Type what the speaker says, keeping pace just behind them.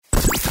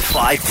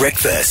5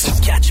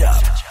 Breakfast. Catch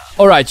up.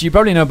 All right, you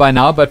probably know by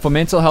now, but for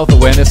Mental Health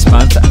Awareness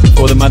Month,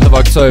 for the month of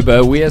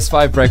October, we as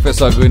 5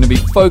 Breakfast are going to be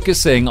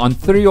focusing on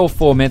 3 or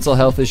 4 mental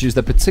health issues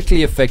that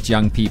particularly affect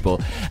young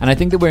people. And I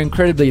think that we're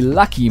incredibly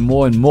lucky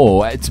more and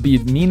more to be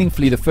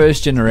meaningfully the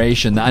first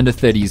generation, the under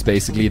 30s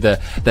basically, the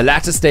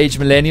latter stage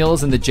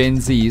millennials and the Gen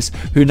Zs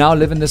who now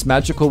live in this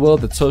magical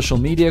world that social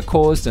media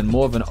caused, and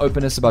more of an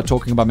openness about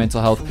talking about mental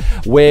health,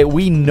 where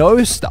we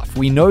know stuff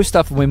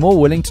and we're more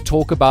willing to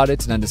talk about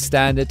it and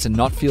understand it and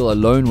not feel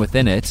alone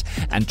within it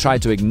and try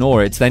to ignore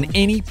it than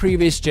any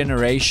previous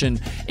generation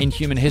in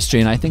human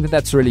history. And I think that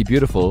that's really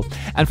beautiful.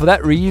 And for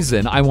that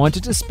reason, I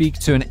wanted to speak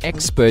to an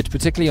expert,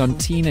 particularly on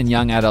teen and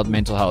young adult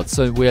mental health.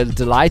 So we're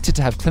delighted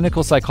to have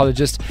clinical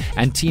psychologist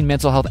and teen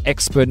mental health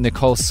expert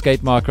Nicole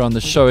Schuitmaker on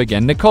the show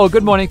again. Nicole,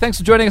 good morning. Thanks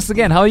for joining us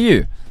again. How are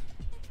you?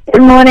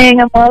 Good morning.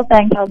 I'm well,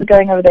 thanks. How's it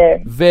going over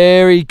there?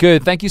 Very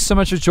good. Thank you so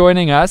much for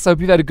joining us. I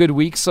hope you've had a good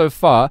week so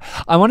far.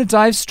 I want to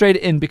dive straight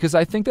in because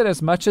I think that as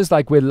much as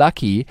we're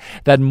lucky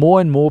that more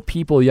and more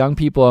people, young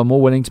people, are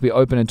more willing to be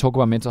open and talk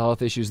about mental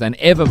health issues than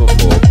ever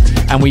before.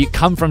 And we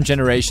come from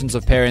generations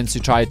of parents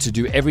who try to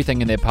do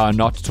everything in their power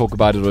not to talk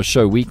about it or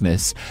show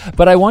weakness.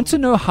 But I want to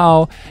know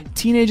how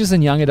teenagers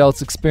and young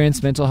adults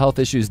experience mental health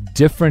issues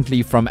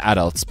differently from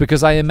adults,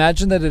 because I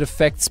imagine that it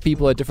affects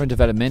people at different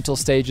developmental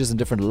stages and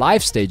different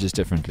life stages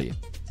differently.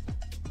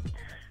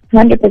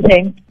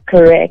 100%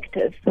 correct.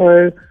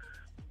 So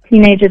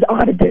teenagers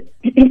are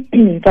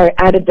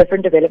at a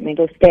different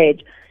developmental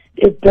stage.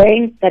 The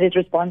brain that is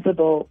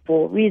responsible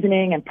for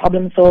reasoning and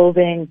problem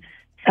solving,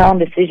 sound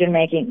decision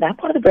making, that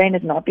part of the brain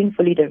has not been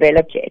fully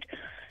developed yet.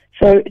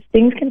 So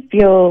things can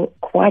feel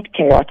quite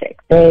chaotic.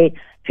 They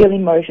feel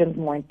emotions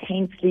more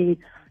intensely.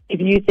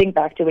 If you think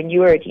back to when you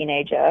were a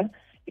teenager,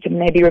 you can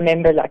maybe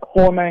remember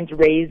hormones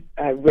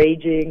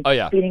raging,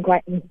 feeling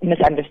quite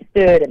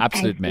misunderstood and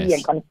absolute angsty mess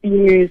and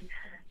confused.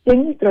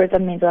 Then you throw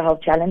some mental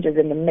health challenges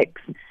in the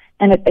mix,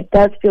 and it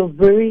does feel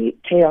very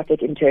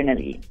chaotic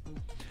internally.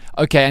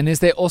 Okay, and is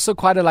there also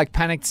quite a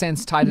panicked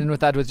sense tied in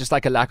with that, with just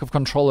a lack of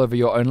control over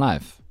your own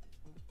life?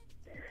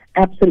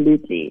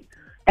 Absolutely.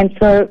 And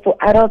so for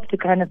adults to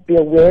kind of be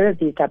aware of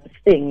these types of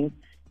things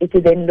is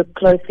to then look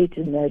closely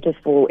to notice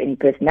for any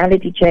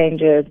personality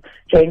changes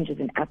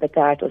in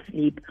appetite or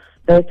sleep,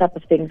 those type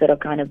of things that are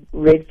kind of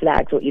red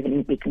flags, or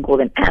even we can call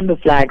them amber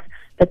flags,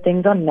 that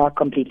things are not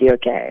completely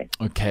okay.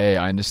 Okay,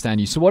 I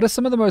understand you. So what are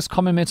some of the most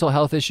common mental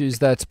health issues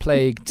that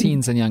plague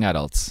teens and young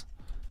adults?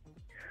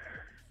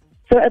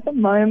 So at the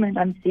moment,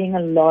 I'm seeing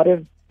a lot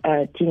of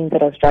teens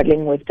that are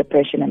struggling with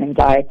depression and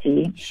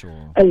anxiety.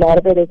 Sure. A lot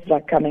of it is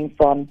coming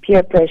from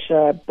peer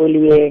pressure,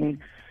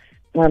 bullying,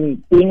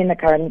 being in the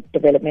current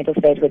developmental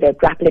stage where they're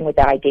grappling with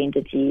their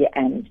identity,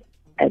 and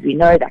as we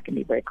know, that can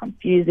be very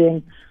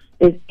confusing.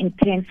 There's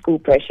intense school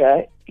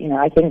pressure.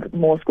 I think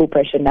more school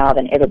pressure now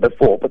than ever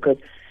before because,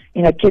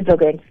 kids are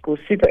going to school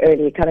super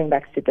early, coming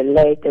back super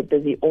late. They're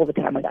busy all the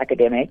time with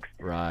academics.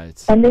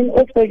 Right. And then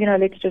also,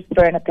 let's just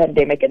throw in a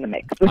pandemic in the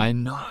mix. I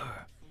know.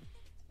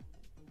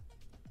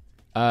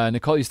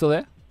 Nicole, you still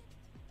there?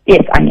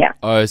 Yes, I'm here.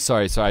 Oh,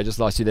 sorry. I just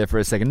lost you there for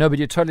a second. No, but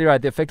you're totally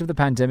right. The effect of the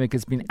pandemic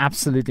has been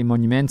absolutely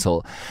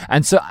monumental.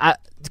 And so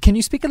can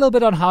you speak a little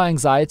bit on how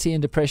anxiety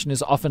and depression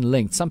is often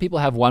linked? Some people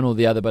have one or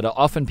the other, but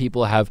often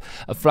people have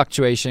a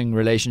fluctuating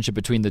relationship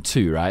between the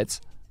two, right?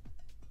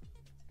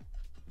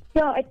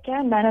 Yeah, it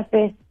can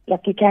manifest.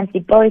 You can see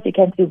both. You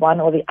can see one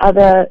or the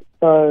other.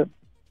 So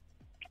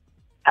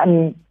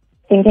I'm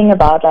thinking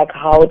about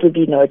how it would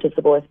be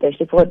noticeable,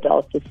 especially for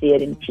adults, to see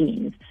it in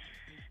teens.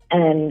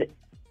 And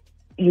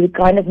you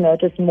kind of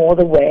notice more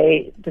the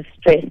way the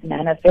stress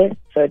manifests.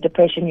 So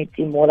depression, you'd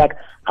see more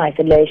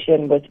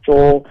isolation,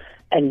 withdrawal,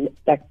 and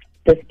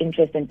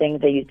disinterest in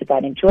things they used to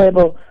find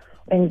enjoyable.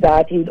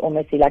 Anxiety, you'd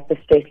almost see the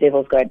stress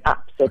levels going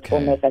up. So it's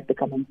almost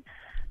becoming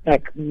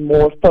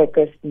more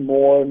focused,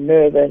 more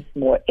nervous,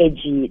 more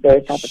edgy,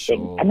 those type of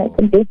things. And that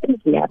can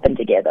definitely happen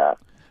together.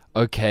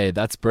 Okay,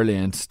 that's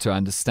brilliant to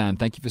understand.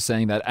 Thank you for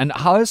saying that. And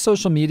how has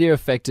social media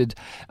affected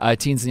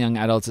teens and young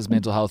adults'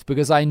 mental health?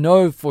 Because I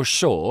know for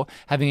sure,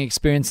 having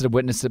experienced it and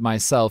witnessed it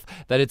myself,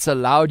 that it's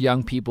allowed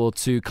young people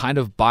to kind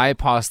of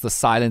bypass the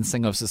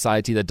silencing of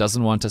society that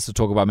doesn't want us to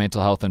talk about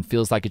mental health and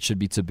feels like it should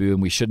be taboo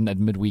and we shouldn't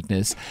admit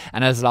weakness,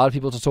 and has allowed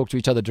people to talk to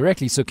each other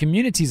directly. So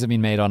communities have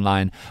been made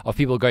online of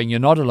people going, you're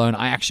not alone.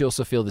 I actually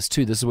also feel this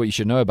too. This is what you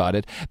should know about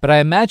it. But I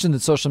imagine that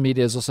social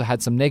media has also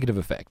had some negative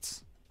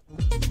effects.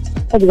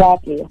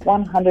 Exactly,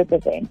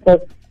 100%.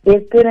 So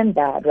there's good and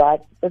bad, right?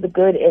 So the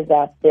good is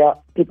that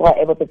people are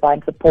able to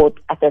find support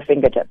at their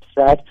fingertips,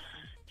 right?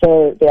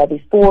 So there are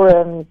these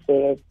forums,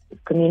 there's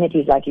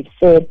communities, like you've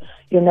said.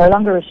 You're no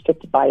longer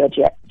restricted by your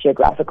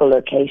geographical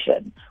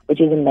location, which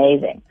is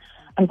amazing.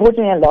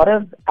 Unfortunately, a lot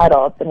of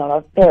adults and a lot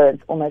of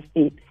parents almost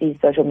see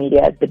social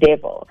media as the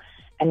devil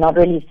and not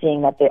really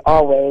seeing that there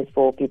are ways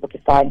for people to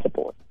find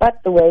support.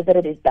 But the way that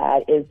it is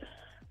bad is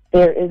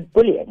there is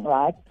bullying,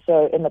 right?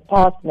 So in the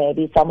past,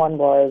 maybe someone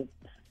was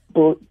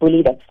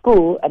bullied at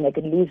school and they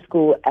could leave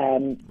school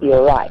and be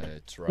all right.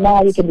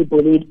 Now you can be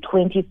bullied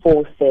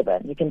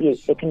 24/7. There can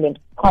be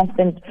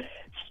constant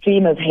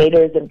stream of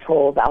haters and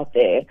trolls out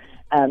there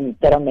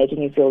that are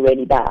making you feel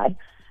really bad.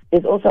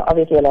 There's also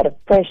obviously a lot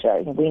of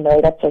pressure. We know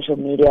that social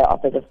media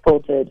offers a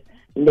filtered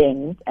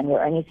lens, and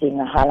we're only seeing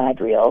a highlight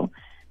reel.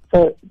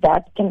 So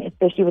that can,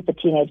 especially with the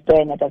teenage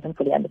brain that doesn't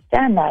fully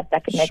understand that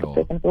can make a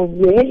person feel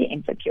really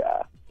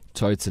insecure.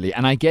 Totally.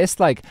 And I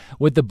guess like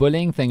with the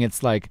bullying thing,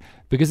 it's like,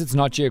 because it's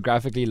not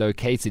geographically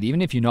located,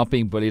 even if you're not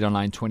being bullied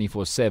online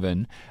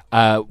 24/7,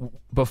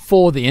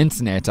 before the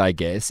internet, I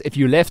guess, if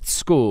you left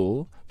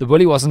school, the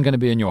bully wasn't going to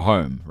be in your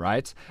home,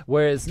 right?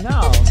 Whereas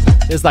now,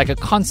 there's like a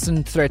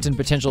constant threat and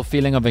potential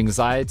feeling of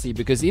anxiety,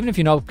 because even if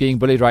you're not being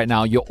bullied right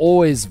now, you're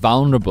always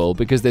vulnerable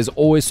because there's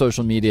always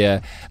social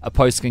media. A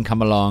post can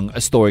come along,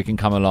 a story can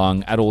come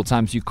along at all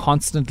times. You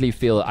constantly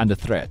feel under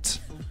threat.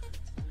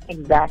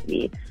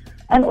 Exactly.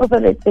 And also,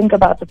 let's think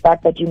about the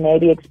fact that you may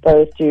be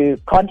exposed to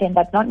content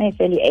that's not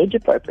necessarily age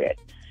appropriate.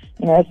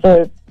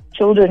 So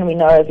children, we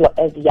know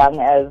as young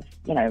as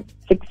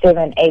 6,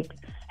 7, 8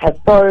 have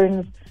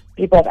phones.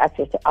 People have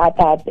access to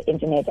iPads, the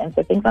internet, and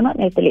so things are not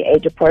necessarily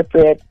age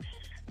appropriate.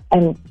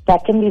 And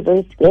that can be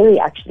very scary,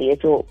 actually,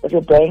 if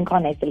your brain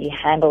can't necessarily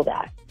handle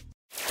that.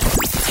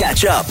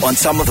 Catch up on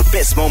some of the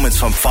best moments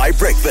from 5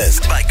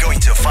 Breakfast by going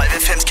to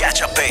 5FM's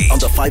catch-up page on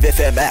the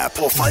 5FM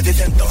app or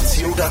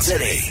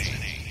 5FM.co.za.